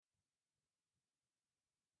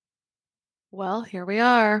Well, here we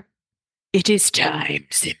are. It is time,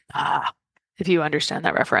 Simba. If you understand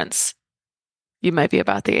that reference, you might be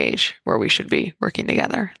about the age where we should be working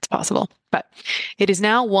together. It's possible. But it is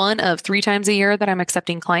now one of 3 times a year that I'm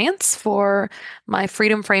accepting clients for my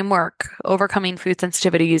freedom framework, overcoming food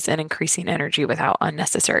sensitivities and increasing energy without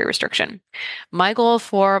unnecessary restriction. My goal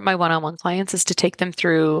for my one-on-one clients is to take them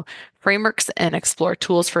through frameworks and explore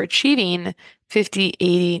tools for achieving 50,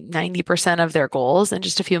 80, 90% of their goals in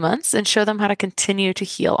just a few months and show them how to continue to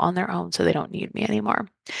heal on their own so they don't need me anymore.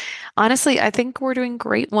 Honestly, I think we're doing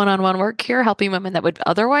great one-on-one work here, helping women that would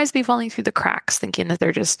otherwise be falling through the cracks, thinking that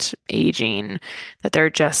they're just aging, that they're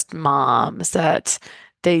just moms, that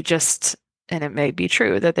they just, and it may be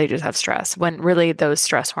true that they just have stress, when really those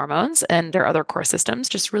stress hormones and their other core systems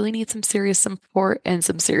just really need some serious support and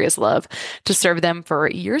some serious love to serve them for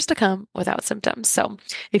years to come without symptoms. So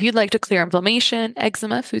if you'd like to clear inflammation,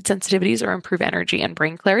 eczema, food sensitivities, or improve energy and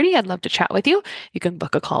brain clarity, I'd love to chat with you. You can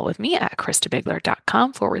book a call with me at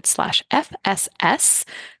KristaBigler.com/FSS,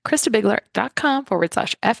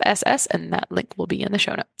 KristaBigler.com/FSS, and that link will be in the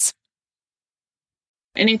show notes.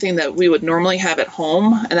 Anything that we would normally have at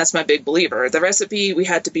home, and that's my big believer. The recipe we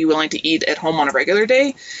had to be willing to eat at home on a regular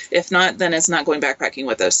day. If not, then it's not going backpacking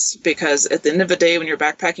with us, because at the end of the day, when you're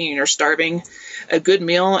backpacking and you're starving, a good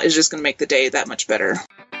meal is just going to make the day that much better.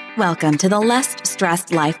 Welcome to the Less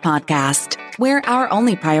Stressed Life podcast, where our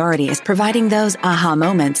only priority is providing those aha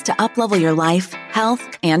moments to uplevel your life, health,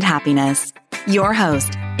 and happiness. Your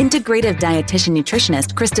host, integrative dietitian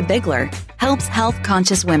nutritionist Krista Bigler, helps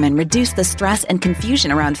health-conscious women reduce the stress and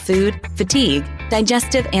confusion around food, fatigue,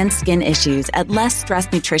 digestive, and skin issues at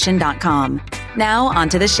lessstressednutrition.com. Now,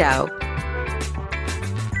 onto the show.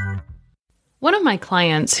 One of my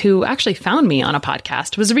clients who actually found me on a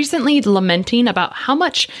podcast was recently lamenting about how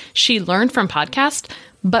much she learned from podcasts,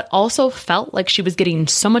 but also felt like she was getting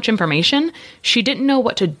so much information, she didn't know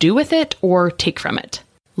what to do with it or take from it.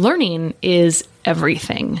 Learning is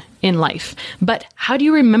everything in life, but how do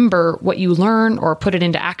you remember what you learn or put it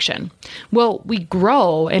into action? Well, we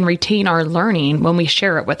grow and retain our learning when we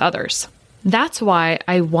share it with others. That's why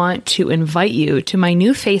I want to invite you to my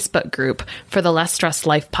new Facebook group for the Less Stressed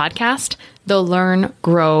Life podcast, the Learn,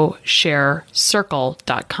 Grow, Share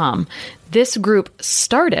Circle.com. This group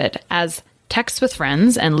started as texts with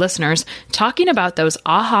friends and listeners talking about those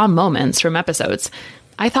aha moments from episodes.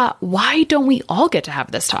 I thought, why don't we all get to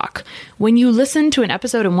have this talk? When you listen to an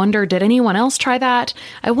episode and wonder, did anyone else try that?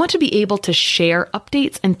 I want to be able to share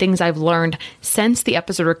updates and things I've learned since the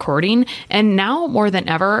episode recording. And now more than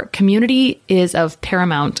ever, community is of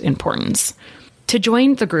paramount importance. To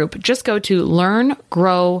join the group, just go to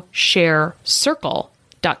learngrowsharecircle.com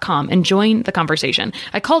and join the conversation.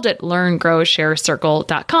 I called it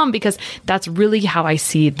learngrowsharecircle.com because that's really how I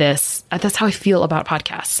see this. That's how I feel about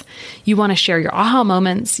podcasts. You want to share your aha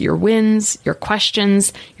moments, your wins, your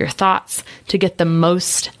questions, your thoughts to get the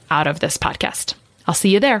most out of this podcast. I'll see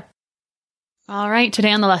you there. All right.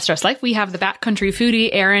 Today on the Less Stressed Life, we have the Backcountry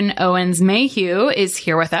Foodie, Aaron Owens Mayhew, is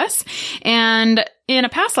here with us. And in a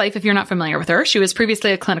past life, if you're not familiar with her, she was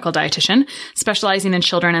previously a clinical dietitian, specializing in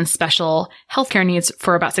children and special healthcare needs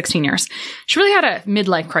for about 16 years. She really had a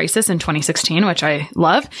midlife crisis in 2016, which I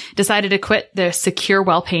love, decided to quit the secure,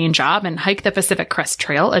 well-paying job and hike the Pacific Crest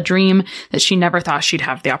Trail, a dream that she never thought she'd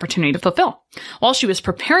have the opportunity to fulfill. While she was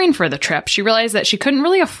preparing for the trip, she realized that she couldn't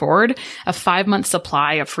really afford a 5-month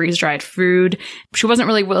supply of freeze-dried food. She wasn't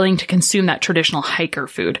really willing to consume that traditional hiker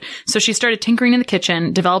food. So she started tinkering in the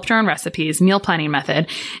kitchen, developed her own recipes, meal planning method.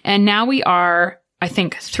 And now we are, I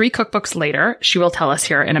think, 3 cookbooks later. She will tell us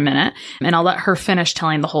here in a minute, and I'll let her finish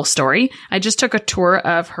telling the whole story. I just took a tour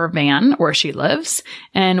of her van where she lives,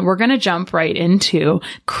 and we're going to jump right into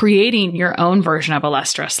creating your own version of a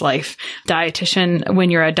less stressed life. Dietitian,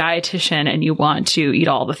 when you're a dietitian and you want to eat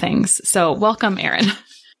all the things. So welcome, Aaron.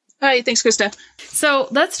 Hi, thanks, Krista. So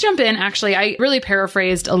let's jump in. Actually, I really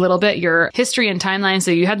paraphrased a little bit your history and timeline.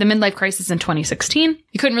 So you had the midlife crisis in 2016.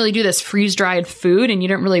 You couldn't really do this freeze-dried food and you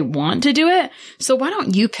didn't really want to do it. So why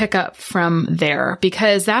don't you pick up from there?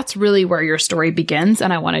 Because that's really where your story begins.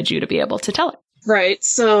 And I wanted you to be able to tell it. Right.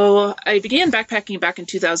 So I began backpacking back in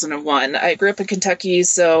 2001. I grew up in Kentucky,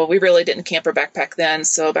 so we really didn't camp or backpack then.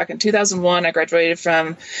 So back in 2001, I graduated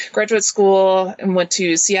from graduate school and went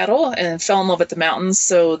to Seattle and fell in love with the mountains.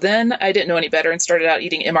 So then I didn't know any better and started out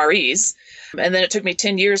eating MREs. And then it took me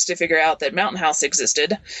 10 years to figure out that Mountain House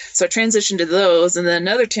existed. So I transitioned to those. And then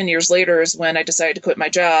another 10 years later is when I decided to quit my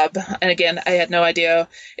job. And again, I had no idea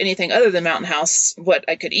anything other than Mountain House, what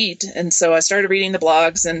I could eat. And so I started reading the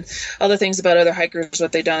blogs and other things about other hikers,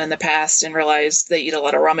 what they've done in the past, and realized they eat a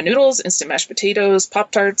lot of ramen noodles, instant mashed potatoes,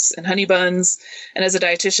 Pop-Tarts, and honey buns. And as a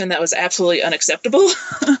dietitian, that was absolutely unacceptable.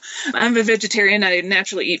 I'm a vegetarian. I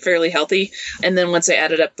naturally eat fairly healthy. And then once I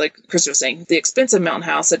added up, like Chris was saying, the expense of Mountain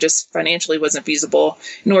House, it just financially wasn't feasible,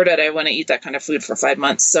 nor did I want to eat that kind of food for 5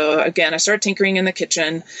 months. So again, I started tinkering in the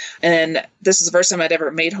kitchen, and this is the first time I'd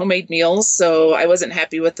ever made homemade meals. So I wasn't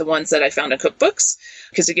happy with the ones that I found in cookbooks,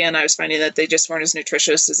 because again, I was finding that they just weren't as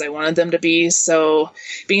nutritious as I wanted them to be. So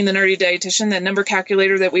being the nerdy dietitian, that number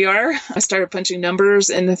calculator that we are, I started punching numbers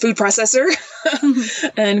in the food processor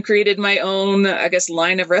and created my own, I guess,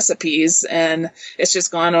 line of recipes. And it's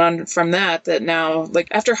just gone on from that now, like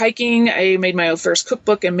after hiking, I made my own first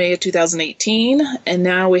cookbook in May of 2018. And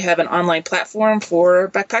now we have an online platform for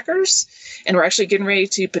backpackers. And we're actually getting ready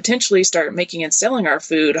to potentially start making and selling our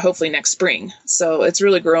food, hopefully next spring. So it's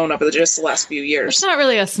really grown over just the last few years. It's not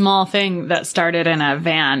really a small thing that started in a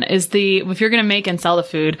van. If you're going to make and sell the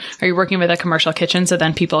food, are you working with a commercial kitchen so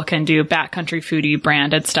then people can do Backcountry Foodie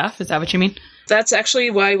branded stuff? Is that what you mean? That's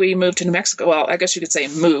actually why we moved to New Mexico. Well, I guess you could say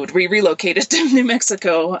moved. We relocated to New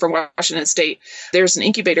Mexico from Washington State. There's an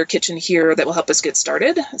incubator kitchen here that will help us get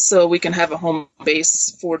started, so we can have a home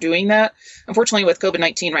base for doing that. Unfortunately, with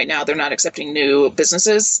COVID-19 right now, they're not accepting new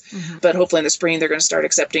businesses, but hopefully in the spring they're going to start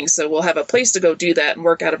accepting. So we'll have a place to go do that and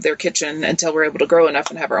work out of their kitchen until we're able to grow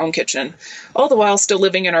enough and have our own kitchen, all the while still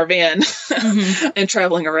living in our van and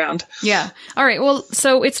traveling around. Yeah. All right. Well,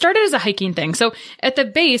 so it started as a hiking thing. So at the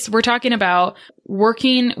base, we're talking about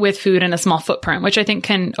working with food in a small footprint, which I think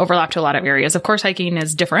can overlap to a lot of areas. Of course, hiking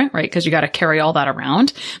is different, right? Because you got to carry all that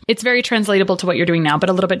around. It's very translatable to what you're doing now, but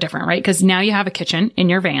a little bit different, right? Because now you have a kitchen in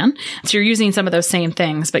your van. So you're using some of those same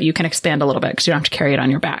things, but you can expand a little bit because you don't have to carry it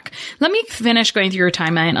on your back. Let me finish going through your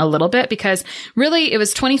timeline a little bit, because really it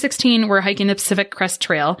was 2016, we're hiking the Pacific Crest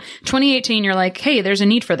Trail. 2018, you're like, hey, there's a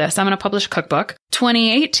need for this. I'm going to publish a cookbook.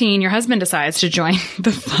 2018, your husband decides to join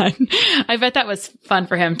the fun. I bet that was fun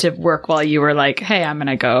for him to work while you were like, hey, I'm going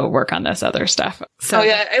to go work on this other stuff. So, oh,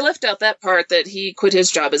 yeah. I left out that part that he quit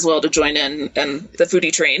his job as well to join in the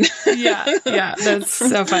foodie train. Yeah. That's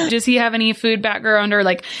so fun. Does he have any food background, or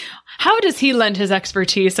like, how does he lend his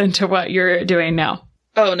expertise into what you're doing now?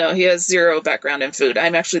 Oh, no, he has zero background in food.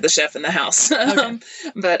 I'm actually the chef in the house. Okay.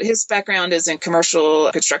 But his background is in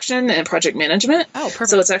commercial construction and project management. Oh, perfect.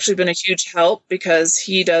 So it's actually been a huge help because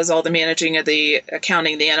he does all the managing of the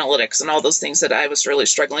accounting, the analytics, and all those things that I was really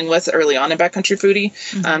struggling with early on in Backcountry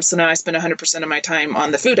Foodie. So now I spend 100% of my time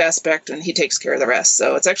on the food aspect, and he takes care of the rest.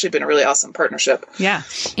 So it's actually been a really awesome partnership. Yeah.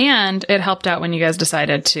 And it helped out when you guys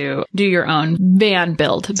decided to do your own van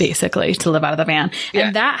build, basically, to live out of the van. Yeah.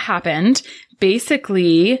 And that happened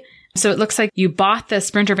basically, so it looks like you bought the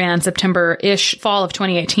Sprinter van September-ish, fall of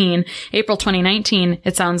 2018. April 2019,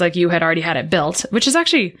 it sounds like you had already had it built, which is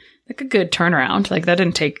actually like a good turnaround. Like that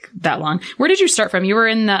didn't take that long. Where did you start from? You were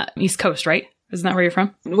in the East Coast, right? Isn't that where you're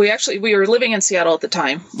from? We were living in Seattle at the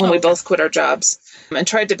time when we both quit our jobs and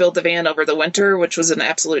tried to build the van over the winter, which was an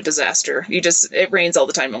absolute disaster. It rains all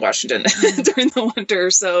the time in Washington during the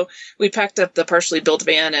winter. So we packed up the partially built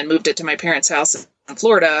van and moved it to my parents' house in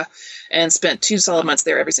Florida and spent 2 solid months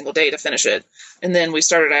there every single day to finish it. And then we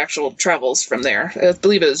started actual travels from there. I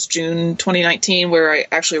believe it was June 2019 where I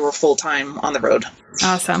actually were full-time on the road.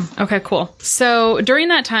 Awesome. Okay, cool. So during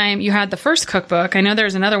that time, you had the first cookbook. I know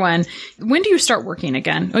there's another one. When do you start working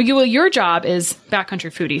again? Well, your job is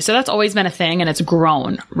Backcountry Foodie. So that's always been a thing, and it's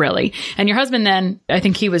grown, really. And your husband then, I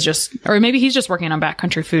think he was just, or maybe he's just working on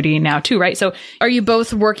Backcountry Foodie now too, right? So are you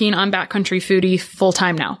both working on Backcountry Foodie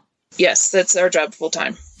full-time now? Yes, that's our job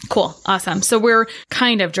full-time. Cool. Awesome. So we're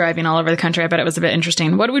kind of driving all over the country. I bet it was a bit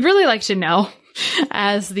interesting. What we'd really like to know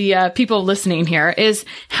as the people listening here is,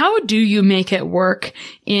 how do you make it work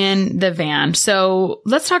in the van? So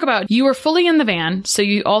let's talk about, you were fully in the van. So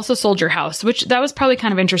you also sold your house, which that was probably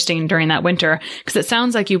kind of interesting during that winter, because it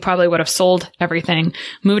sounds like you probably would have sold everything,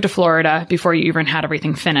 moved to Florida before you even had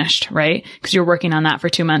everything finished, right? Because you were working on that for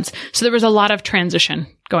 2 months. So there was a lot of transition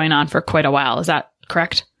going on for quite a while. Is that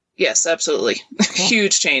correct? Yes, absolutely. Cool.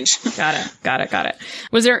 Huge change. Got it.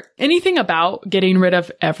 Was there anything about getting rid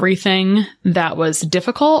of everything that was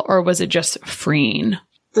difficult, or was it just freeing?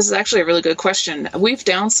 This is actually a really good question. We've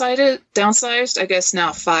downsized, I guess,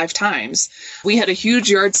 now 5 times. We had a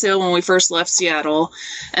huge yard sale when we first left Seattle,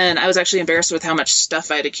 and I was actually embarrassed with how much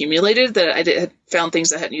stuff I had accumulated that I found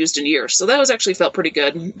things I hadn't used in years. So that was actually felt pretty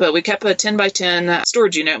good. But we kept a 10 by 10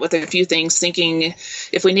 storage unit with a few things, thinking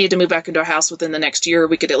if we needed to move back into a house within the next year,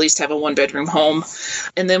 we could at least have a 1-bedroom home.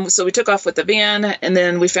 And then, so we took off with the van, and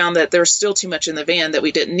then we found that there was still too much in the van that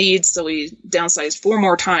we didn't need. So we downsized 4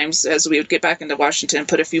 more times as we would get back into Washington,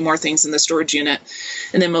 put a few more things in the storage unit.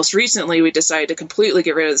 And then most recently, we decided to completely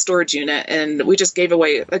get rid of the storage unit, and we just gave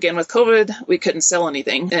away, again, with COVID, we couldn't sell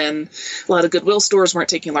anything. And a lot of Goodwill stores weren't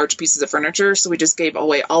taking large pieces of furniture. So we just gave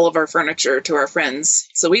away all of our furniture to our friends.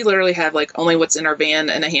 So we literally have like only what's in our van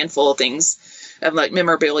and a handful of things of like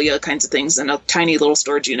memorabilia kinds of things in a tiny little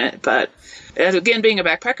storage unit. But again, being a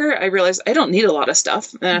backpacker, I realized I don't need a lot of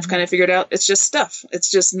stuff. And I've kind of figured out it's just stuff. It's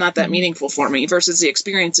just not that meaningful for me versus the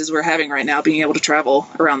experiences we're having right now, being able to travel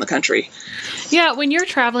around the country. Yeah. When you're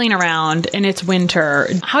traveling around and it's winter,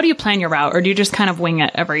 how do you plan your route, or do you just kind of wing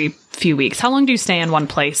it every few weeks? How long do you stay in one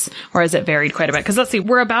place, or has it varied quite a bit? Because let's see,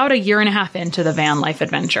 we're about a year and a half into the van life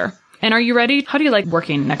adventure. And are you ready? How do you like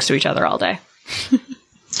working next to each other all day?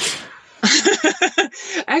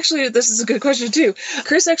 Actually, this is a good question too.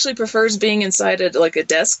 Chris actually prefers being inside at like a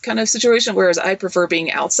desk kind of situation, whereas I prefer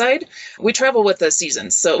being outside. We travel with the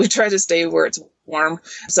seasons, so we try to stay where it's warm.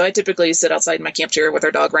 So I typically sit outside in my camp chair with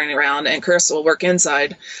our dog running around, and Chris will work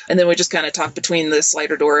inside. And then we just kind of talk between the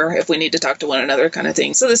slider door if we need to talk to one another kind of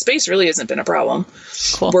thing. So the space really hasn't been a problem.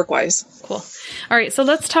 Cool. Work-wise. Cool. All right. So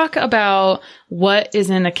let's talk about what is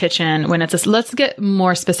in the kitchen when it's let's get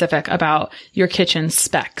more specific about your kitchen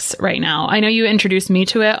specs right now. I know you introduced me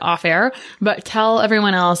to it off air, but tell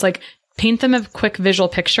everyone else, like, paint them a quick visual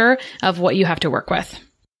picture of what you have to work with.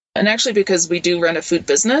 And actually, because we do run a food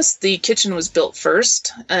business, the kitchen was built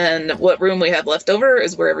first, and what room we had left over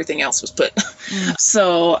is where everything else was put.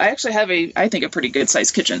 So I actually have I think, a pretty good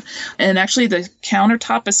sized kitchen. And actually, the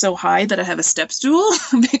countertop is so high that I have a step stool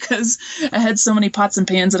because I had so many pots and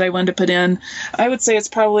pans that I wanted to put in. I would say it's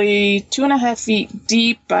probably 2.5 feet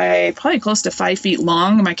deep by probably close to 5 feet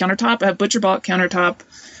long. My countertop, I have butcher block countertop.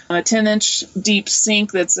 A 10-inch deep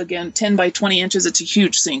sink that's, again, 10 by 20 inches. It's a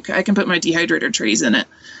huge sink. I can put my dehydrator trays in it.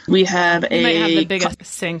 We have You might have the biggest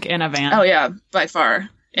sink in a van. Oh, yeah, by far.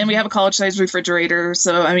 And we have a college-sized refrigerator.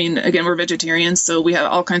 So, I mean, again, we're vegetarians, so we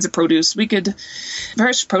have all kinds of produce. We could,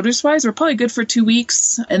 fresh produce-wise, we're probably good for 2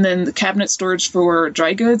 weeks. And then the cabinet storage for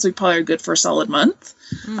dry goods, we probably are good for a solid month.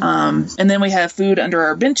 And then we have food under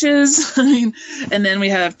our benches. And then we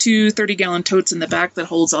have 2 30-gallon totes in the back that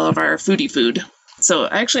holds all of our foodie food. So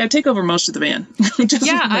actually, I take over most of the van.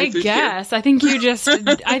 Yeah, I guess. Here. I think you just,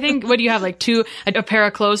 what do you have? Like a pair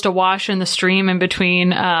of clothes to wash in the stream in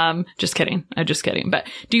between? Just kidding. I'm just kidding. But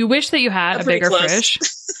do you wish that you had a bigger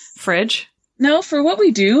fridge? No, for what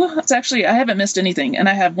we do, it's actually, I haven't missed anything. And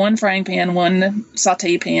I have 1 frying pan, 1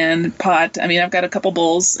 saute pan, pot. I mean, I've got a couple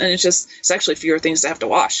bowls, and it's actually fewer things to have to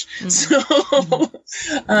wash. So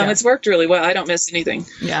it's worked really well. I don't miss anything.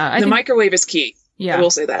 Yeah. The microwave is key. Yeah. I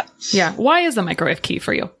will say that. Yeah. Why is the microwave key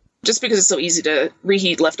for you? Just because it's so easy to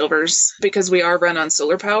reheat leftovers. Because we are run on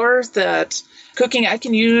solar power, that cooking, I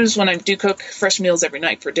can use when I do cook fresh meals every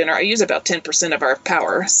night for dinner. I use about 10% of our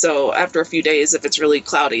power. So after a few days, if it's really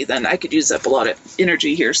cloudy, then I could use up a lot of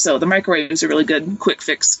energy here. So the microwave is a really good quick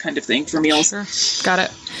fix kind of thing for meals. Sure. Got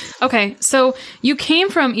it. Okay. So you came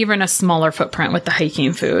from even a smaller footprint with the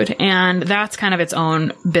hiking food, and that's kind of its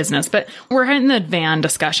own business, but we're in the van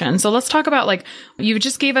discussion. So let's talk about, like, you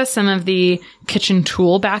just gave us some of the kitchen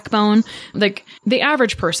tool backbone. Like, the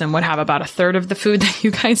average person would have about a third of the food that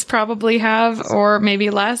you guys probably have, or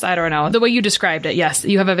maybe less. I don't know. The way you described it, yes,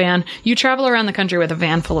 you have a van. You travel around the country with a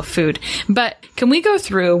van full of food. But can we go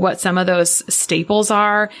through what some of those staples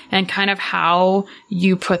are and kind of how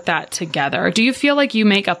you put that together? Do you feel like you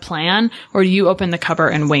make a plan, or do you open the cupboard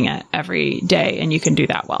and wing it every day, and you can do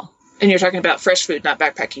that well? And you're talking about fresh food, not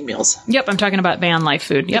backpacking meals. Yep, I'm talking about van life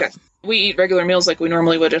food. Yep. Okay. We eat regular meals like we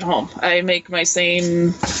normally would at home. I make my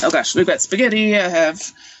same, we've got spaghetti, I have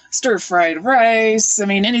stir-fried rice. I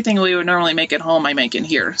mean, anything we would normally make at home, I make in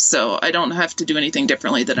here. So I don't have to do anything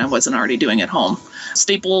differently than I wasn't already doing at home.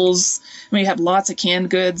 Staples, we have lots of canned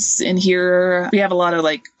goods in here. We have a lot of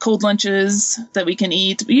like cold lunches that we can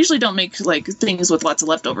eat. We usually don't make like things with lots of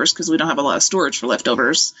leftovers because we don't have a lot of storage for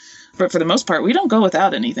leftovers. But for the most part, we don't go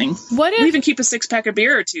without anything. We even keep a 6-pack of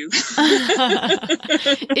beer or 2.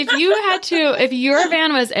 If your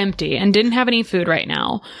van was empty and didn't have any food right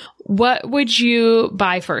now, what would you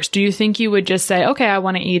buy first? Do you think you would just say, okay, I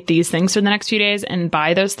want to eat these things for the next few days and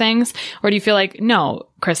buy those things? Or do you feel like, no,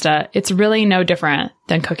 Krista, it's really no different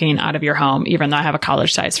than cooking out of your home, even though I have a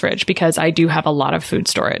college size fridge, because I do have a lot of food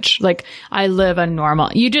storage. Like I live a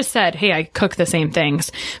normal, you just said, hey, I cook the same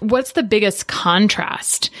things. What's the biggest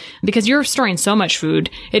contrast? Because you're storing so much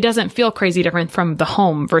food, it doesn't feel crazy different from the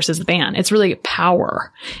home versus the van. It's really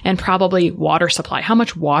power and probably water supply. How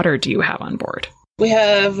much water do you have on board? We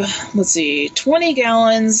have, 20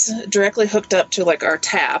 gallons directly hooked up to like our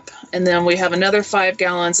tap. And then we have another 5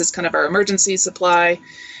 gallons as kind of our emergency supply.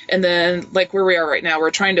 And then like where we are right now,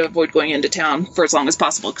 we're trying to avoid going into town for as long as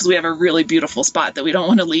possible because we have a really beautiful spot that we don't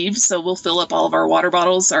want to leave. So we'll fill up all of our water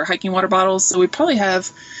bottles, our hiking water bottles. So we probably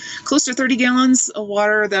have close to 30 gallons of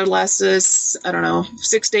water that lasts us,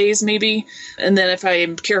 6 days maybe. And then if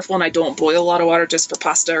I'm careful and I don't boil a lot of water just for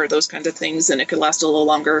pasta or those kinds of things, then it could last a little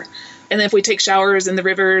longer. And then if we take showers in the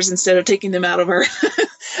rivers instead of taking them out of our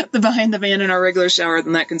the behind the van in our regular shower,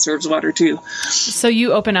 then that conserves water too. So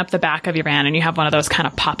you open up the back of your van and you have one of those kind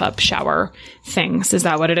of pop-up shower things. Is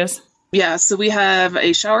that what it is? Yeah, so we have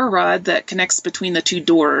a shower rod that connects between the two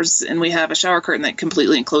doors, and we have a shower curtain that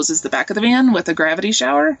completely encloses the back of the van with a gravity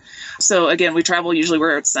shower. So again, we travel usually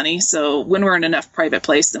where it's sunny, so when we're in enough private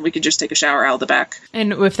place, then we can just take a shower out of the back.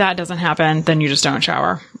 And if that doesn't happen, then you just don't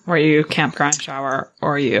shower, or you campground shower,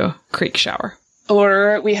 or you creek shower.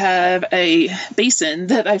 Or we have a basin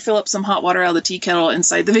that I fill up some hot water out of the tea kettle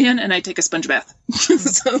inside the van, and I take a sponge bath.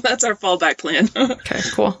 So that's our fallback plan. Okay,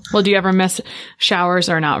 cool. Well, do you ever miss showers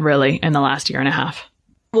or not really in the last year and a half?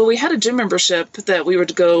 Well, we had a gym membership that we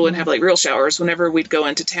would go and have like real showers whenever we'd go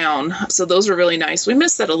into town. So those were really nice. We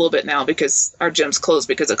miss that a little bit now because our gym's closed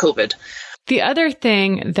because of COVID. The other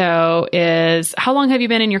thing, though, is how long have you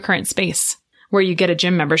been in your current space where you get a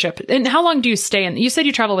gym membership? And how long do you stay in? You said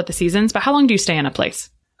you travel with the seasons, but how long do you stay in a place?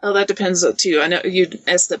 Oh, that depends too. I know you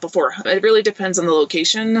asked that before. It really depends on the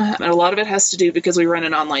location. And a lot of it has to do because we run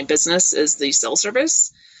an online business is the cell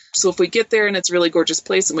service. So if we get there and it's a really gorgeous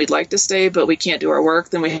place and we'd like to stay, but we can't do our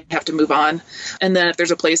work, then we have to move on. And then if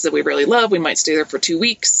there's a place that we really love, we might stay there for 2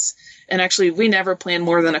 weeks. And actually, we never plan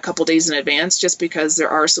more than a couple days in advance just because there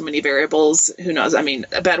are so many variables. Who knows? I mean,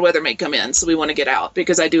 bad weather may come in, so we want to get out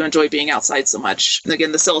because I do enjoy being outside so much. And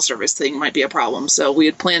again, the cell service thing might be a problem. So we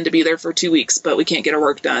had planned to be there for 2 weeks, but we can't get our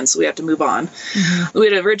work done, so we have to move on. Mm-hmm.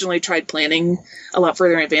 We had originally tried planning a lot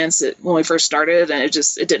further in advance when we first started, and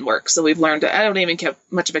it didn't work. So we've learned I don't even keep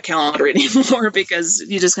much of a calendar anymore because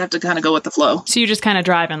you just have to kind of go with the flow. So you just kind of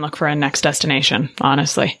drive and look for a next destination,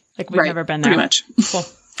 honestly. Like we've never been there. Pretty much. Cool.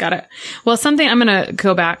 Got it. Well, something I'm going to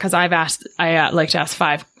go back because I like to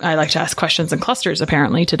ask questions in clusters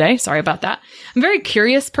apparently today. Sorry about that. I'm a very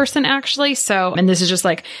curious person actually. So, and this is just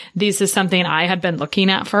like, this is something I had been looking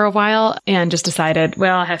at for a while and just decided,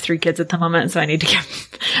 well, I have 3 kids at the moment. So I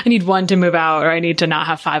need one to move out or I need to not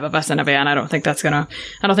have 5 of us in a van. I don't think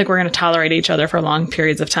we're going to tolerate each other for long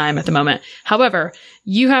periods of time at the moment. However,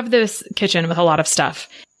 you have this kitchen with a lot of stuff.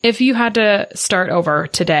 If you had to start over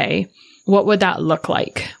today, what would that look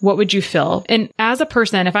like? What would you feel? And as a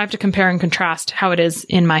person, if I have to compare and contrast how it is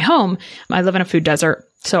in my home, I live in a food desert.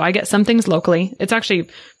 So I get some things locally. It's actually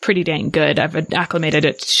pretty dang good. I've acclimated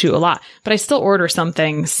it to a lot, but I still order some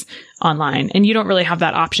things online and you don't really have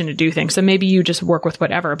that option to do things. So maybe you just work with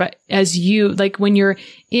whatever. But when you're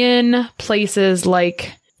in places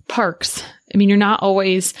like parks, I mean, you're not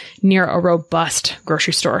always near a robust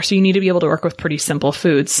grocery store. So you need to be able to work with pretty simple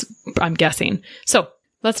foods, I'm guessing. So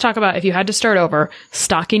let's talk about if you had to start over,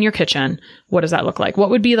 stocking your kitchen, what does that look like?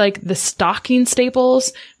 What would be like the stocking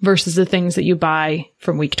staples versus the things that you buy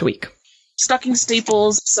from week to week? Stocking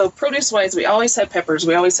staples. So produce-wise, we always have peppers.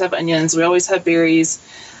 We always have onions. We always have berries.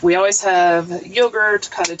 We always have yogurt,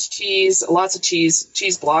 cottage cheese, lots of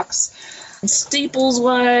cheese blocks.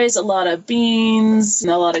 Staples-wise, a lot of beans,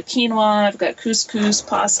 a lot of quinoa. I've got couscous,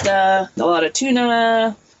 pasta, a lot of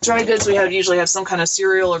tuna. Dry goods, we usually have some kind of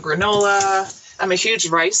cereal or granola. I'm a huge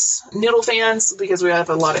rice noodle fan because we have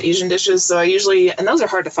a lot of Asian dishes. So and those are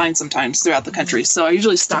hard to find sometimes throughout the country. So I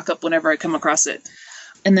usually stock up whenever I come across it.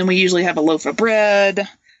 And then we usually have a loaf of bread.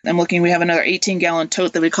 We have another 18-gallon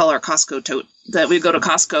tote that we call our Costco tote that we go to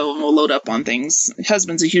Costco and we'll load up on things. My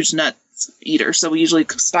husband's a huge nut eater, so we usually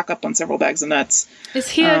stock up on several bags of nuts. Is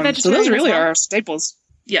he a vegetarian? So those really are our staples.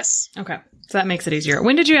 Yes. Okay. So that makes it easier.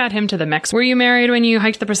 When did you add him to the mix? Were you married when you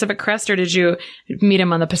hiked the Pacific Crest or did you meet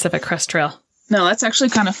him on the Pacific Crest Trail? No, that's actually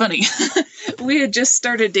kind of funny. We had just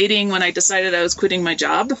started dating when I decided I was quitting my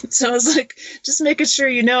job. So I was like, just making sure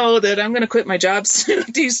you know that I'm going to quit my job soon.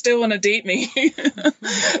 Do you still want to date me?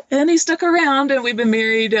 And he stuck around and we've been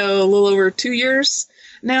married a little over 2 years.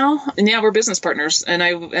 now. And yeah, we're business partners. And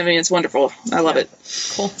I mean, it's wonderful. I love it.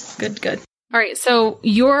 Cool. Good. All right. So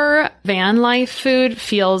your van life food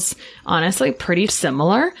feels honestly pretty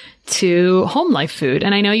similar to home life food.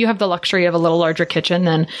 And I know you have the luxury of a little larger kitchen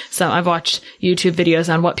than some. I've watched YouTube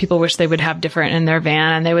videos on what people wish they would have different in their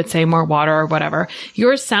van, and they would say more water or whatever.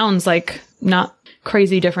 Yours sounds like not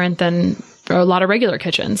crazy different than a lot of regular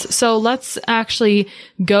kitchens. So let's actually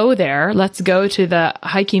go there. Let's go to the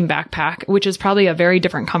hiking backpack, which is probably a very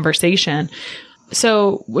different conversation.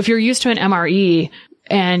 So if you're used to an MRE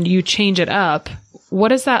and you change it up, what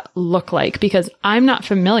does that look like? Because I'm not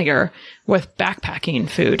familiar with backpacking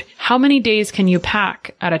food. How many days can you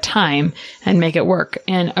pack at a time and make it work?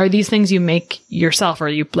 And are these things you make yourself, or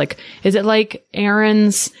you like, is it like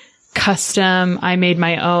Aaron's custom, I made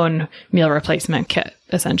my own meal replacement kit,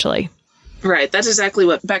 essentially? Right. That's exactly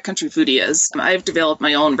what Backcountry Foodie is. I've developed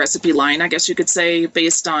my own recipe line, I guess you could say,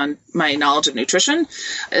 based on my knowledge of nutrition,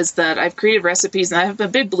 is that I've created recipes, and I'm a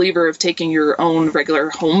big believer of taking your own regular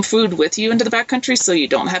home food with you into the backcountry so you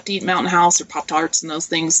don't have to eat Mountain House or Pop-Tarts and those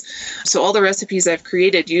things. So all the recipes I've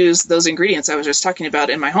created use those ingredients I was just talking about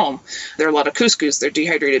in my home. There are a lot of couscous. They're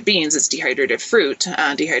dehydrated beans. It's dehydrated fruit,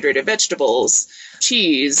 dehydrated vegetables,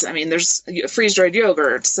 cheese. I mean, there's freeze-dried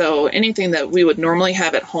yogurt. So anything that we would normally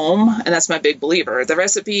have at home, and that's my big believer. The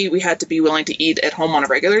recipe we had to be willing to eat at home on a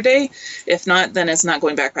regular day. If not, then it's not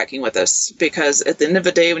going backpacking with us, because at the end of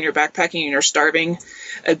the day, when you're backpacking and you're starving,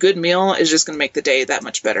 a good meal is just going to make the day that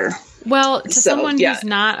much better. Well, to someone who's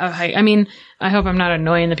not a hike, I mean, I hope I'm not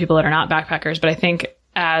annoying the people that are not backpackers, but I think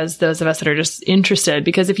as those of us that are just interested,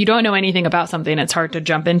 because if you don't know anything about something, it's hard to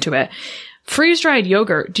jump into it. Freeze-dried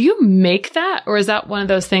yogurt, do you make that? Or is that one of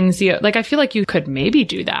those things I feel like you could maybe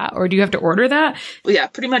do that, or do you have to order that? Well, yeah,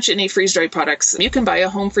 pretty much any freeze-dried products. You can buy a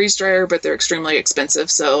home freeze dryer, but they're extremely expensive.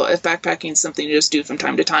 So if backpacking is something you just do from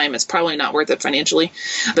time to time, it's probably not worth it financially.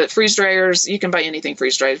 But freeze dryers, you can buy anything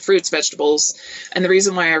freeze-dried, fruits, vegetables. And the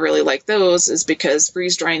reason why I really like those is because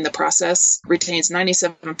freeze-drying the process retains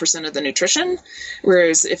 97% of the nutrition.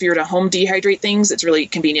 Whereas if you were to home dehydrate things, it's really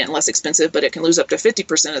convenient and less expensive, but it can lose up to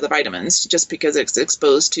 50% of the vitamins just because it's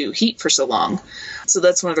exposed to heat for so long. So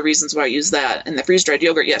that's one of the reasons why I use that. And the freeze-dried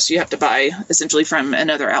yogurt, yes, you have to buy essentially from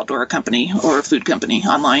another outdoor company or food company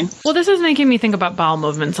online. Well, this is making me think about bowel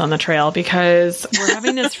movements on the trail, because we're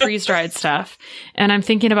having this freeze-dried stuff, and I'm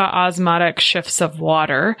thinking about osmotic shifts of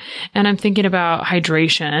water, and I'm thinking about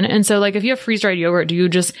hydration. And so if you have freeze-dried yogurt, do you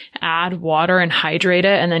just add water and hydrate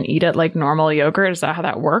it and then eat it like normal yogurt? Is that how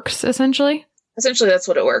that works, essentially? Essentially, that's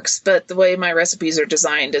what it works. But the way my recipes are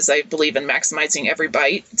designed is I believe in maximizing every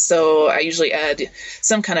bite. So I usually add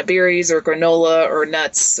some kind of berries or granola or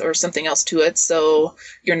nuts or something else to it. So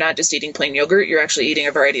you're not just eating plain yogurt. You're actually eating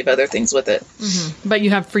a variety of other things with it. Mm-hmm. But you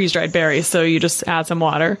have freeze-dried berries, so you just add some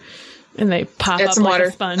water and they pop up like water.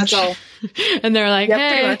 A sponge. That's all. And they're like,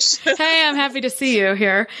 pretty much. hey, I'm happy to see you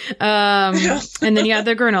here. And then you have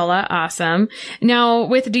the granola. Awesome. Now,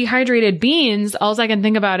 with dehydrated beans, all I can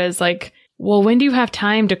think about is well, when do you have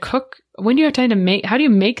time to cook? When do you have time to make, how do you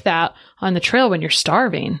make that on the trail when you're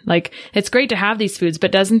starving? It's great to have these foods,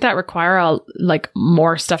 but doesn't that require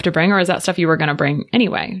more stuff to bring, or is that stuff you were going to bring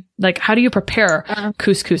anyway? How do you prepare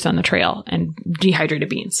couscous on the trail and dehydrated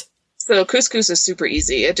beans? So couscous is super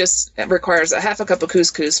easy. It requires a half a cup of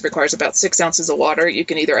couscous, requires about 6 ounces of water. You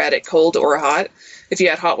can either add it cold or hot. If you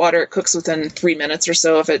add hot water, it cooks within 3 minutes or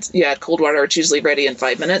so. If you add cold water, it's usually ready in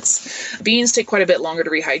 5 minutes. Beans take quite a bit longer to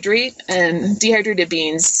rehydrate, and dehydrated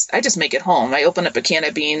beans, I just make at home. I open up a can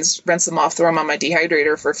of beans, rinse them off, throw them on my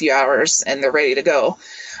dehydrator for a few hours, and they're ready to go.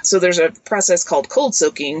 So there's a process called cold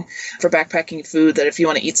soaking for backpacking food that if you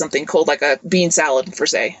want to eat something cold, like a bean salad, per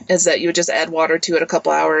se, is that you would just add water to it a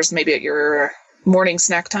couple hours, maybe at your morning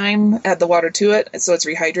snack time, add the water to it, so it's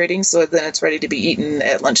rehydrating, so then it's ready to be eaten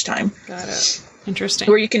at lunchtime. Got it. Interesting.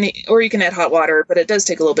 Or you can add hot water, but it does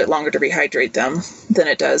take a little bit longer to rehydrate them than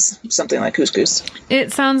it does something like couscous.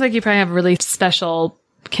 It sounds like you probably have really special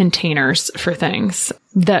containers for things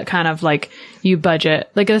that kind of you budget.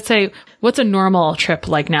 Let's say, what's a normal trip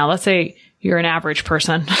like now? Let's say you're an average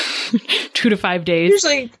person, 2 to 5 days.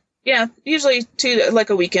 Usually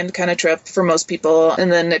a weekend kind of trip for most people.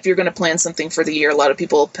 And then if you're going to plan something for the year, a lot of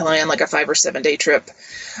people plan a 5 or 7 day trip.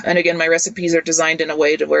 And again, my recipes are designed in a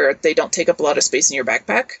way to where they don't take up a lot of space in your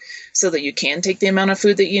backpack so that you can take the amount of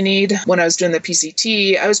food that you need. When I was doing the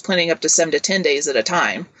PCT, I was planning up to 7 to 10 days at a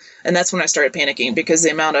time. And that's when I started panicking, because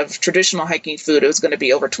the amount of traditional hiking food, it was going to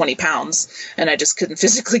be over 20 pounds. And I just couldn't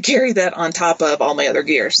physically carry that on top of all my other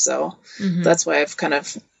gear. So that's why I've kind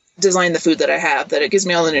of design the food that I have, that it gives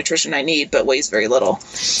me all the nutrition I need, but weighs very little.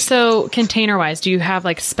 So container wise, do you have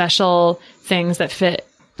special things that fit?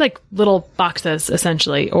 like little boxes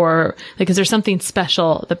essentially, or like, is there something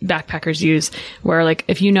special that backpackers use where like,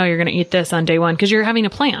 if you know you're going to eat this on day one, because you're having a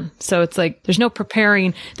plan. So it's like, there's no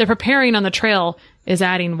preparing. The preparing on the trail is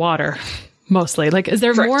adding water mostly. Like, is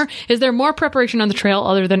there more preparation on the trail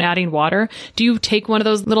other than adding water? Do you take one of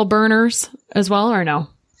those little burners as well, or no?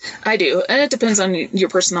 I do. And it depends on your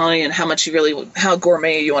personality and how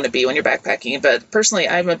gourmet you want to be when you're backpacking. But personally,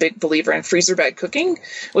 I'm a big believer in freezer bag cooking,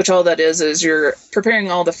 which all that is you're preparing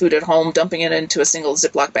all the food at home, dumping it into a single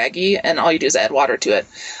Ziploc baggie, and all you do is add water to it.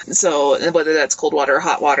 So whether that's cold water or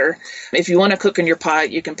hot water, if you want to cook in your pot,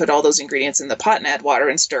 you can put all those ingredients in the pot and add water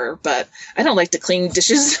and stir. But I don't like to clean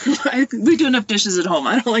dishes. We do enough dishes at home.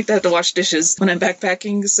 I don't like to have to wash dishes when I'm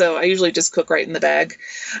backpacking. So I usually just cook right in the bag.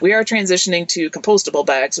 We are transitioning to compostable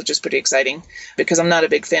bags, which is pretty exciting because I'm not a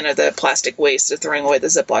big fan of the plastic waste of throwing away the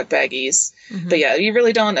Ziploc baggies. Mm-hmm. But yeah, you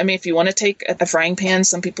really don't. I mean, if you want to take a frying pan,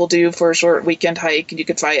 some people do for a short weekend hike, and you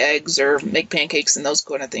could fry eggs or make pancakes and those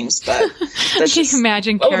kind of things. But that's can you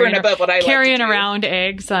imagine over and above what I carrying like to around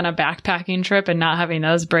eggs on a backpacking trip and not having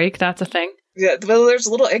those break? That's a thing. Yeah, well, there's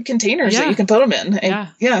little egg containers that you can put them in. And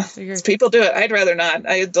yeah, people do it. I'd rather not.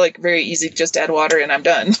 I'd like very easy, just add water and I'm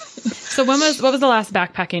done. So what was the last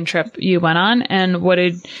backpacking trip you went on, and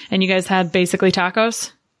and you guys had basically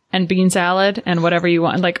tacos and bean salad and whatever you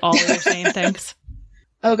want, like all the same things?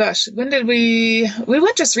 Oh gosh, when did we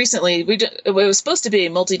went just recently. It was supposed to be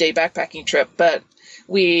a multi-day backpacking trip, but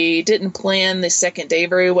we didn't plan the second day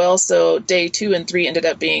very well, so day 2 and 3 ended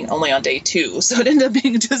up being only on day 2. So it ended up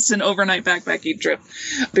being just an overnight backpacking trip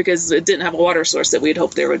because it didn't have a water source that we'd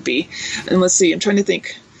hoped there would be. And let's see, I'm trying to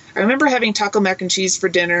think. I remember having taco mac and cheese for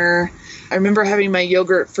dinner. I remember having my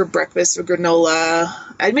yogurt for breakfast or granola.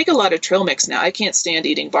 I make a lot of trail mix now. I can't stand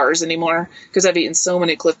eating bars anymore because I've eaten so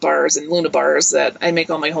many Cliff bars and Luna bars that I make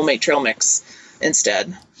all my homemade trail mix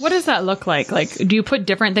instead. What does that look like? Like, do you put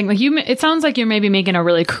different things? Like it sounds like you're maybe making a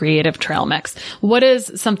really creative trail mix. What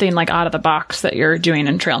is something like out of the box that you're doing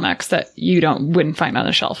in trail mix that you wouldn't find on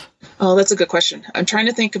the shelf? Oh, that's a good question. I'm trying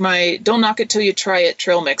to think. My Don't Knock It Till You Try It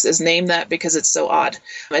trail mix is named that because it's so odd.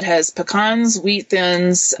 It has pecans, wheat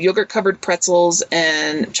thins, yogurt-covered pretzels,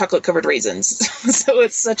 and chocolate-covered raisins. So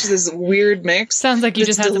it's such this weird mix. Sounds like you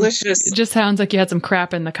just had delicious. It just sounds like you had some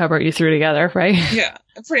crap in the cupboard you threw together, right? Yeah.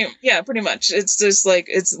 Pretty much. It's just like,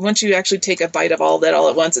 once you actually take a bite of all that all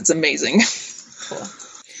at once, it's amazing. Cool.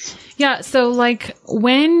 Yeah. So like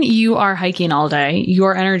when you are hiking all day,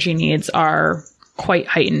 your energy needs are quite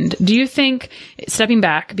heightened. Do you think, stepping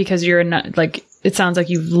back, because you're not like, it sounds like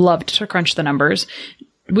you've loved to crunch the numbers,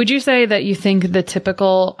 would you say that you think the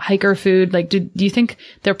typical hiker food, like, do you think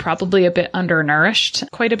they're probably a bit undernourished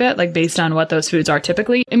quite a bit, like based on what those foods are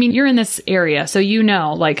typically? I mean, you're in this area, so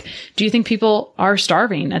like, do you think people are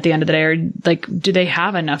starving at the end of the day, or like, do they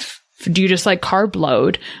have enough? Do you just like carb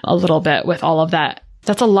load a little bit with all of that?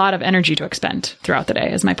 That's a lot of energy to expend throughout the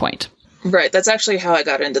day, is my point. Right. That's actually how I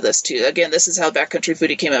got into this too. Again, this is how Backcountry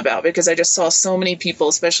Foodie came about, because I just saw so many people,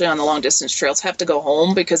 especially on the long distance trails, have to go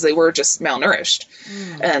home because they were just malnourished.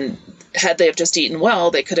 And had they have just eaten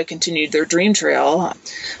well, they could have continued their dream trail.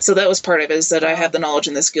 So that was part of it, is that I have the knowledge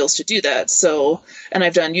and the skills to do that. So, and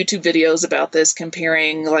I've done YouTube videos about this,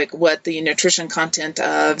 comparing like what the nutrition content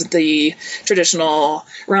of the traditional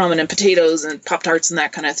ramen and potatoes and Pop-Tarts and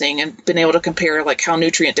that kind of thing, and been able to compare like how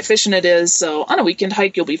nutrient deficient it is. So on a weekend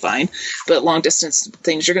hike, you'll be fine. But long distance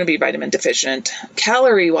things, you're going to be vitamin deficient.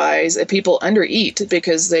 Calorie wise, people undereat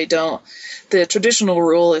because they don't. The traditional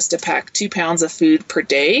rule is to pack 2 pounds of food per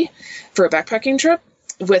day for a backpacking trip,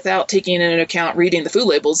 without taking into account reading the food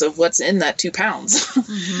labels of what's in that 2 pounds.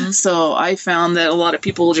 Mm-hmm. So I found that a lot of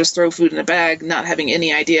people will just throw food in a bag, not having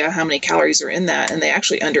any idea how many calories are in that, and they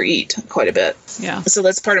actually undereat quite a bit. Yeah. So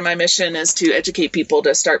that's part of my mission, is to educate people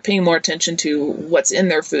to start paying more attention to what's in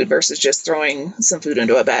their food versus just throwing some food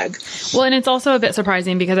into a bag. Well, and it's also a bit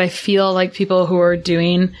surprising because I feel like people who are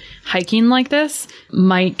doing hiking like this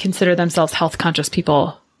might consider themselves health conscious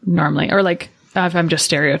people normally, or like, if I'm just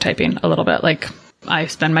stereotyping a little bit, like, I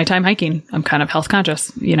spend my time hiking. I'm kind of health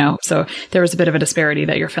conscious, so there was a bit of a disparity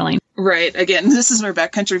that you're feeling. Right. Again, this is where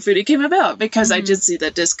Backcountry Foodie came about, because I did see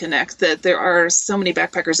that disconnect, that there are so many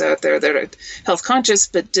backpackers out there that are health conscious,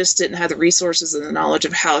 but just didn't have the resources and the knowledge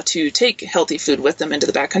of how to take healthy food with them into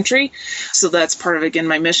the backcountry. So that's part of, again,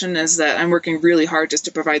 my mission, is that I'm working really hard just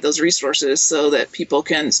to provide those resources so that people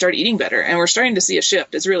can start eating better. And we're starting to see a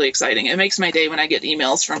shift. It's really exciting. It makes my day when I get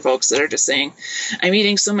emails from folks that are just saying, I'm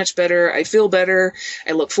eating so much better. I feel better.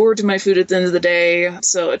 I look forward to my food at the end of the day.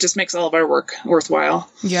 So it just makes all of our work worthwhile.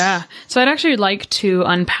 Yeah. Yeah. So I'd actually like to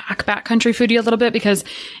unpack Backcountry Foodie a little bit because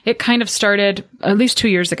it kind of started at least 2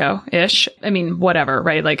 years ago-ish. I mean, whatever,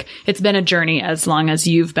 right? Like it's been a journey as long as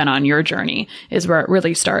you've been on your journey is where it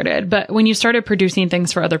really started. But when you started producing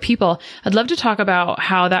things for other people, I'd love to talk about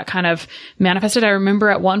how that kind of manifested. I remember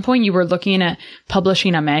at one point you were looking at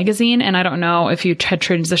publishing a magazine, and I don't know if you had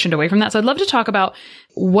transitioned away from that. So I'd love to talk about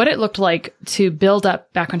what it looked like to build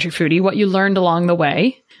up Backcountry Foodie, what you learned along the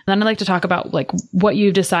way. And then I'd like to talk about like what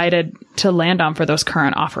you've decided to land on for those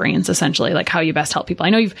current offerings, essentially, like how you best help people. I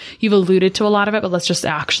know you've alluded to a lot of it, but let's just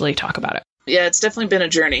actually talk about it. Yeah, it's definitely been a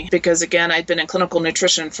journey because, again, I'd been in clinical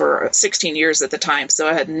nutrition for 16 years at the time, so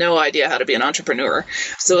I had no idea how to be an entrepreneur.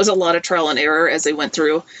 So it was a lot of trial and error as I went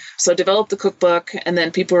through. So I developed the cookbook, and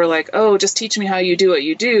then people were like, oh, just teach me how you do what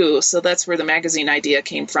you do. So that's where the magazine idea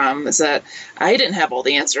came from, is that I didn't have all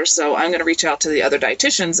the answers, so I'm going to reach out to the other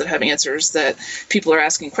dietitians that have answers that people are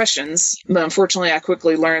asking questions. But unfortunately, I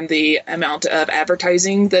quickly learned the amount of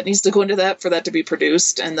advertising that needs to go into that for that to be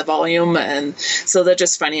produced and the volume, and so that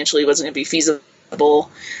just financially wasn't going to be feasible.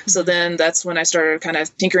 So then that's when I started kind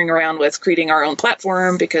of tinkering around with creating our own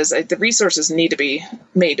platform because the resources need to be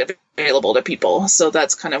made available to people. So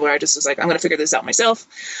that's kind of where I just was like, I'm going to figure this out myself.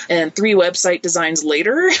 And 3 website designs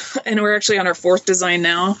later, and we're actually on our 4th design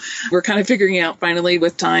now. We're kind of figuring out finally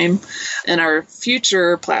with time. And our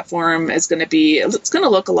future platform is going to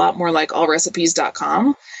look a lot more like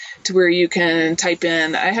allrecipes.com. to where you can type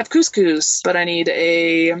in, I have couscous, but I need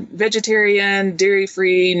a vegetarian,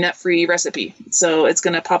 dairy-free, nut-free recipe. So it's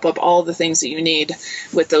going to pop up all the things that you need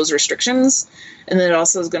with those restrictions. And then it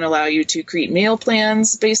also is going to allow you to create meal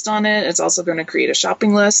plans based on it. It's also going to create a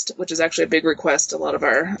shopping list, which is actually a big request a lot of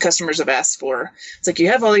our customers have asked for. It's like, you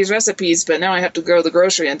have all these recipes, but now I have to go to the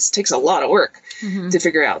grocery, and it takes a lot of work to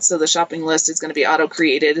figure out. So the shopping list is going to be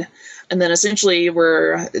auto-created. And then essentially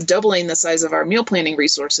we're doubling the size of our meal planning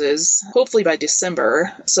resources, hopefully by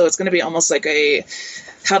December. So it's going to be almost like a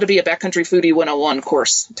how to be a backcountry foodie 101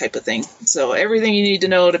 course type of thing. So everything you need to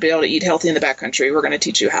know to be able to eat healthy in the backcountry, we're going to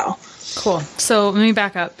teach you how. Cool. So let me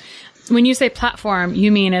back up. When you say platform,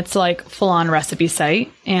 you mean it's like full-on recipe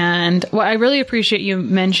site. And what I really appreciate you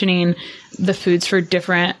mentioning the foods for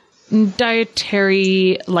different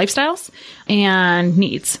dietary lifestyles and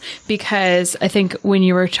needs, because I think when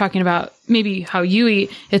you were talking about maybe how you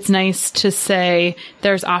eat, it's nice to say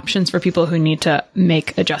there's options for people who need to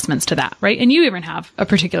make adjustments to that, right? And you even have a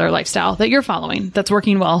particular lifestyle that you're following that's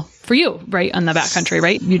working well for you, right? On the backcountry,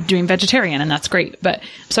 right? You're doing vegetarian, and that's great. But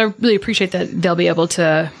so I really appreciate that they'll be able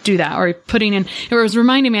to do that, or putting in, it was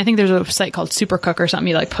reminding me, I think there's a site called Supercook or something.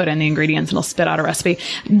 You like put in the ingredients and it'll spit out a recipe.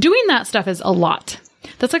 Doing that stuff is a lot.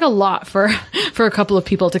 That's like a lot for a couple of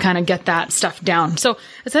people to kind of get that stuff down. So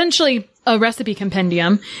essentially a recipe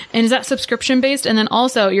compendium. And is that subscription based? And then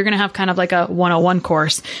also you're going to have kind of like a 101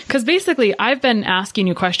 course. Because basically I've been asking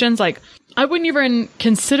you questions like, I wouldn't even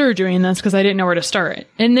consider doing this because I didn't know where to start.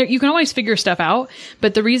 And there, you can always figure stuff out.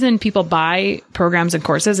 But the reason people buy programs and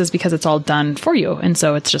courses is because it's all done for you. And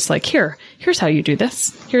so it's just like, here's how you do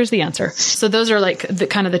this. Here's the answer. So those are like the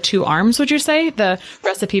kind of the 2 arms, would you say? The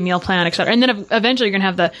recipe, meal plan, et cetera. And then eventually you're going to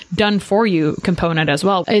have the done for you component as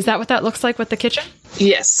well. Is that what that looks like with the kitchen?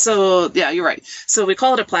 Yes. So yeah, you're right. So we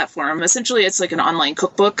call it a platform. Essentially, it's like an online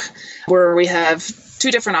cookbook where we have 2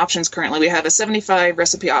 different options currently. We have a 75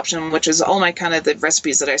 recipe option, which is all my kind of the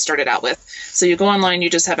recipes that I started out with. So you go online, you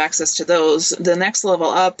just have access to those. The next level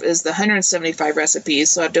up is the 175 recipes.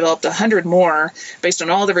 So I've developed 100 more based on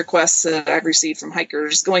all the requests that I've received from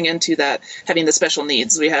hikers going into that, having the special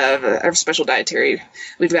needs. We have our special dietary.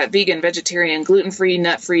 We've got vegan, vegetarian, gluten-free,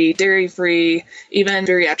 nut-free, dairy-free. Even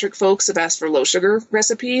bariatric folks have asked for low sugar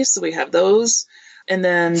recipes. So we have those. And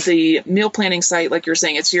then the meal planning site, like you're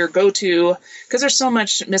saying, it's your go-to, because there's so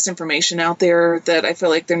much misinformation out there that I feel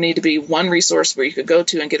like there need to be one resource where you could go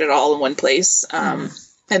to and get it all in one place. And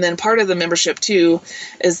then part of the membership, too,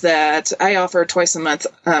 is that I offer twice a month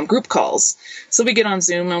group calls. So we get on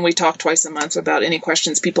Zoom and we talk twice a month about any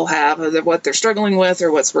questions people have, either what they're struggling with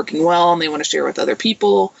or what's working well and they want to share with other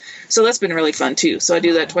people. So that's been really fun, too. So I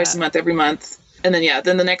do that twice a month, every month. And then,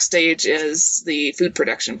 then the next stage is the food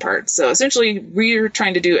production part. So essentially, we're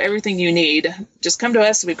trying to do everything you need. Just come to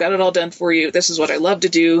us. We've got it all done for you. This is what I love to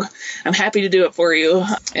do. I'm happy to do it for you.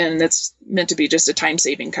 And it's meant to be just a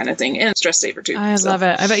time-saving kind of thing and stress saver, too. I love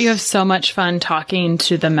it. I bet you have so much fun talking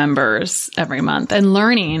to the members every month and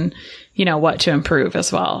learning, what to improve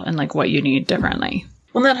as well and like what you need differently.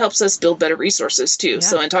 Well, that helps us build better resources, too. Yeah.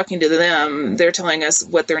 So in talking to them, they're telling us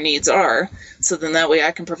what their needs are. So then that way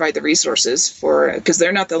I can provide the resources because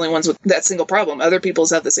they're not the only ones with that single problem. Other people's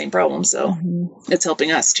have the same problem. So it's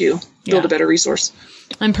helping us, too, build a better resource.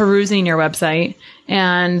 I'm perusing your website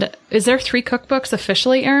And is there 3 cookbooks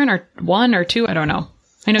officially, Aaron, or 1 or 2? I don't know.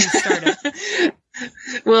 I know you started.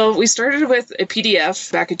 Well, we started with a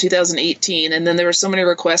PDF back in 2018, and then there were so many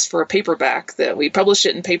requests for a paperback that we published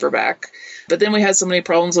it in paperback. But then we had so many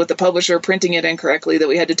problems with the publisher printing it incorrectly that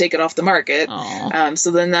we had to take it off the market.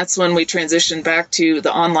 So then that's when we transitioned back to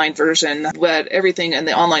the online version. But everything in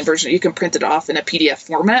the online version, you can print it off in a PDF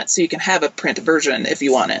format, so you can have a print version if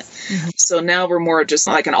you want it. Mm-hmm. So now we're more just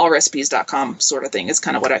like an allrecipes.com sort of thing is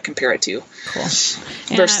kind of what I compare it to. Cool.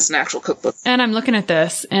 Versus an actual cookbook. And I'm looking at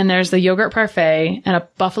this, and there's the yogurt parfait and a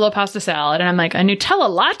buffalo pasta salad. And I'm like, a Nutella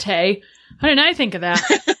latte? How did I think of that?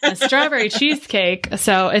 A strawberry cheesecake.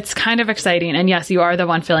 So it's kind of exciting. And yes, you are the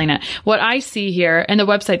one filling it. What I see here, and the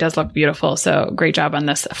website does look beautiful. So great job on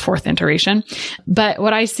this 4th iteration. But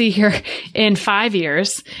what I see here in 5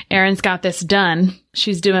 years, Erin's got this done.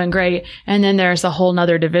 She's doing great. And then there's a whole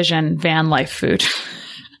nother division, van life food.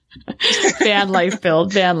 Van life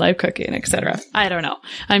build, van life cooking, etc. I don't know.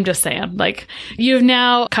 I'm just saying, like, you've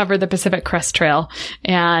now covered the Pacific Crest Trail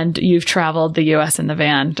and you've traveled the U.S. in the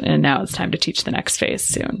van, and now it's time to teach the next phase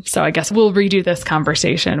soon. So I guess we'll redo this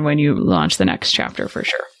conversation when you launch the next chapter for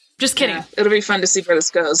sure. Just kidding. Yeah, it'll be fun to see where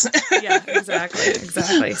this goes. Yeah,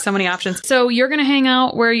 exactly. So many options. So you're going to hang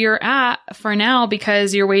out where you're at for now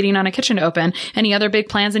because you're waiting on a kitchen to open. Any other big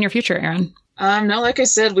plans in your future, Aaron? No, like I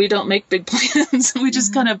said, we don't make big plans. We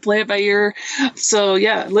just kind of play it by ear. So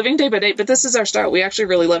yeah, living day by day. But this is our start. We actually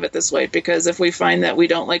really love it this way, because if we find that we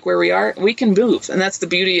don't like where we are, we can move. And that's the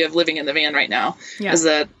beauty of living in the van right now, is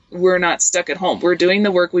that we're not stuck at home. We're doing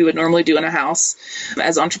the work we would normally do in a house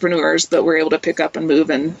as entrepreneurs, but we're able to pick up and move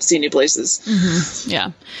and see new places. Mm-hmm.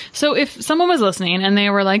 Yeah. So if someone was listening and they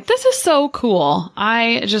were like, this is so cool,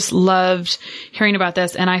 I just loved hearing about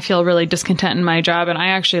this, and I feel really discontent in my job, and I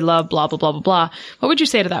actually love blah, blah, blah, blah, blah, what would you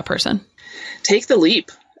say to that person? Take the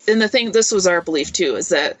leap. And the thing, this was our belief too, is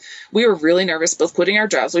that we were really nervous both quitting our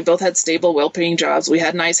jobs. We both had stable, well-paying jobs. We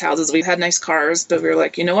had nice houses. We had nice cars. But we were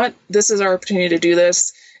like, you know what? This is our opportunity to do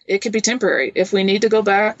this. It could be temporary. If we need to go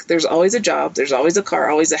back, there's always a job. There's always a car,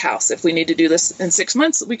 always a house. If we need to do this in 6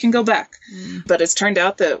 months, we can go back. But it's turned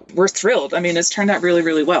out that we're thrilled. I mean, it's turned out really,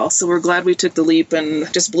 really well. So we're glad we took the leap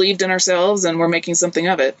and just believed in ourselves, and we're making something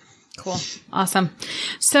of it. Cool. Awesome.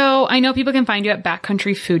 So I know people can find you at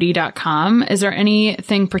backcountryfoodie.com. Is there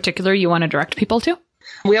anything particular you want to direct people to?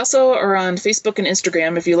 We also are on Facebook and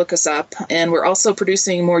Instagram if you look us up, and we're also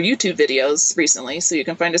producing more YouTube videos recently, so you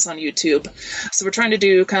can find us on YouTube. So we're trying to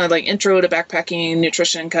do kind of like intro to backpacking,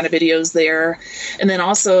 nutrition kind of videos there. And then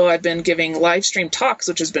also I've been giving live stream talks,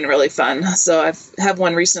 which has been really fun. So I've had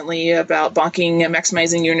one recently about bonking and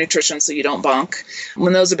maximizing your nutrition so you don't bonk.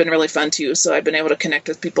 And those have been really fun too. So I've been able to connect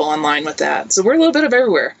with people online with that. So we're a little bit of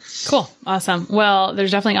everywhere. Cool. Awesome. Well,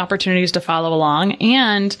 there's definitely opportunities to follow along.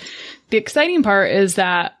 And the exciting part is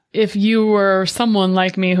that if you were someone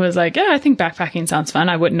like me who was like, yeah, I think backpacking sounds fun,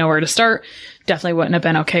 I wouldn't know where to start, definitely wouldn't have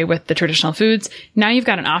been okay with the traditional foods. Now you've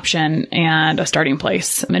got an option and a starting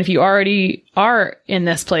place. And if you already are in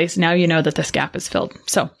this place, now you know that this gap is filled.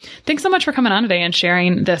 So thanks so much for coming on today and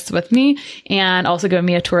sharing this with me, and also giving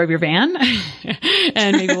me a tour of your van.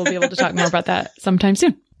 And maybe we'll be able to talk more about that sometime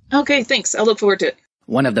soon. Okay, thanks. I look forward to it.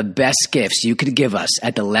 One of the best gifts you could give us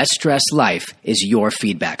at the Less Stress Life is your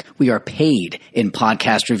feedback. We are paid in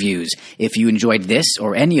podcast reviews. If you enjoyed this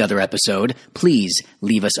or any other episode, please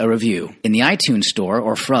leave us a review. In the iTunes store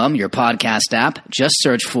or from your podcast app, just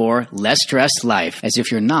search for Less Stress Life as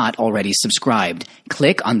if you're not already subscribed.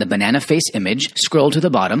 Click on the banana face image, scroll to the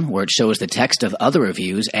bottom where it shows the text of other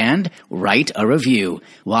reviews, and write a review.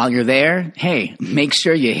 While you're there, hey, make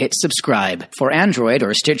sure you hit subscribe. For Android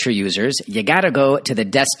or Stitcher users, you gotta go to the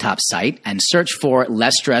desktop site and search for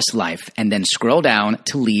Less Stress Life, and then scroll down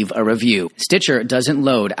to leave a review. Stitcher doesn't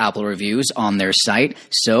load Apple reviews on their site,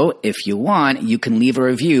 so if you want, you can leave a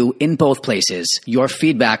review in both places. Your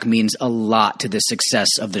feedback means a lot to the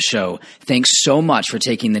success of the show. Thanks so much for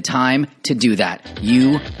taking the time to do that.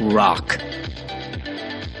 You rock.